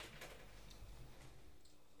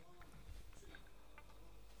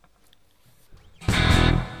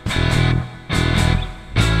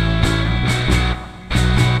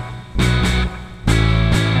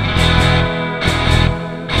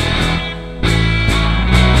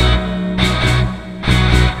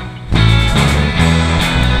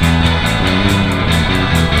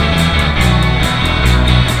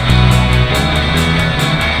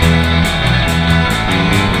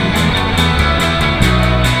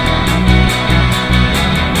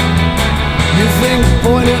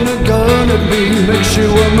Pointing a gun at me makes you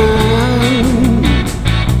a man.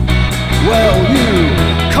 Well, you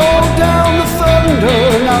called down the thunder,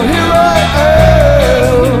 now here I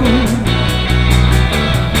am.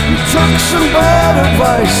 You took some bad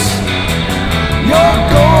advice, you're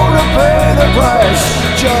gonna pay the price.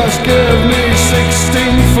 Just give me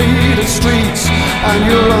 16 feet of streets and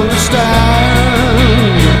you'll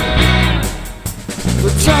understand. The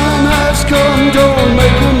time has come, don't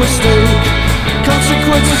make a mistake.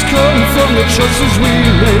 Consequences come from the choices we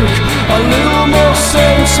make. A little more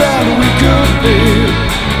sense and we could be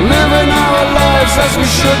living our lives as we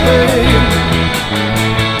should be.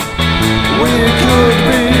 We could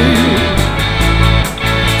be.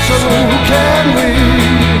 So can we?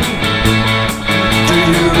 Do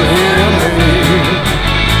you hear me?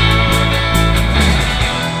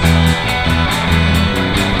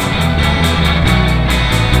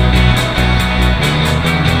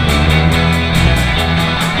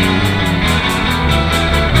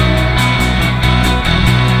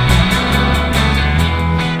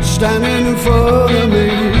 Standing in front of me,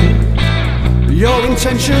 your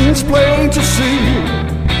intentions plain to see.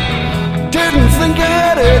 Didn't think I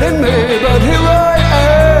had it in me, but here I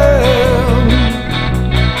am.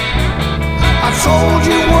 I told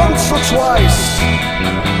you once or twice,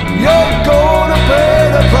 you're gonna pay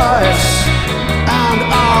the price. And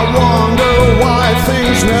I wonder why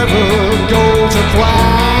things never go to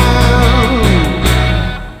plan.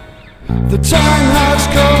 The time has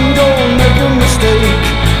come, don't make a mistake.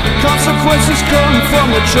 Consequences come from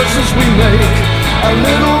the choices we make. A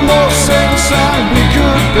little more sense and we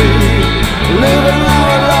could be living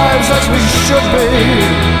our lives as we should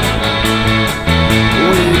be.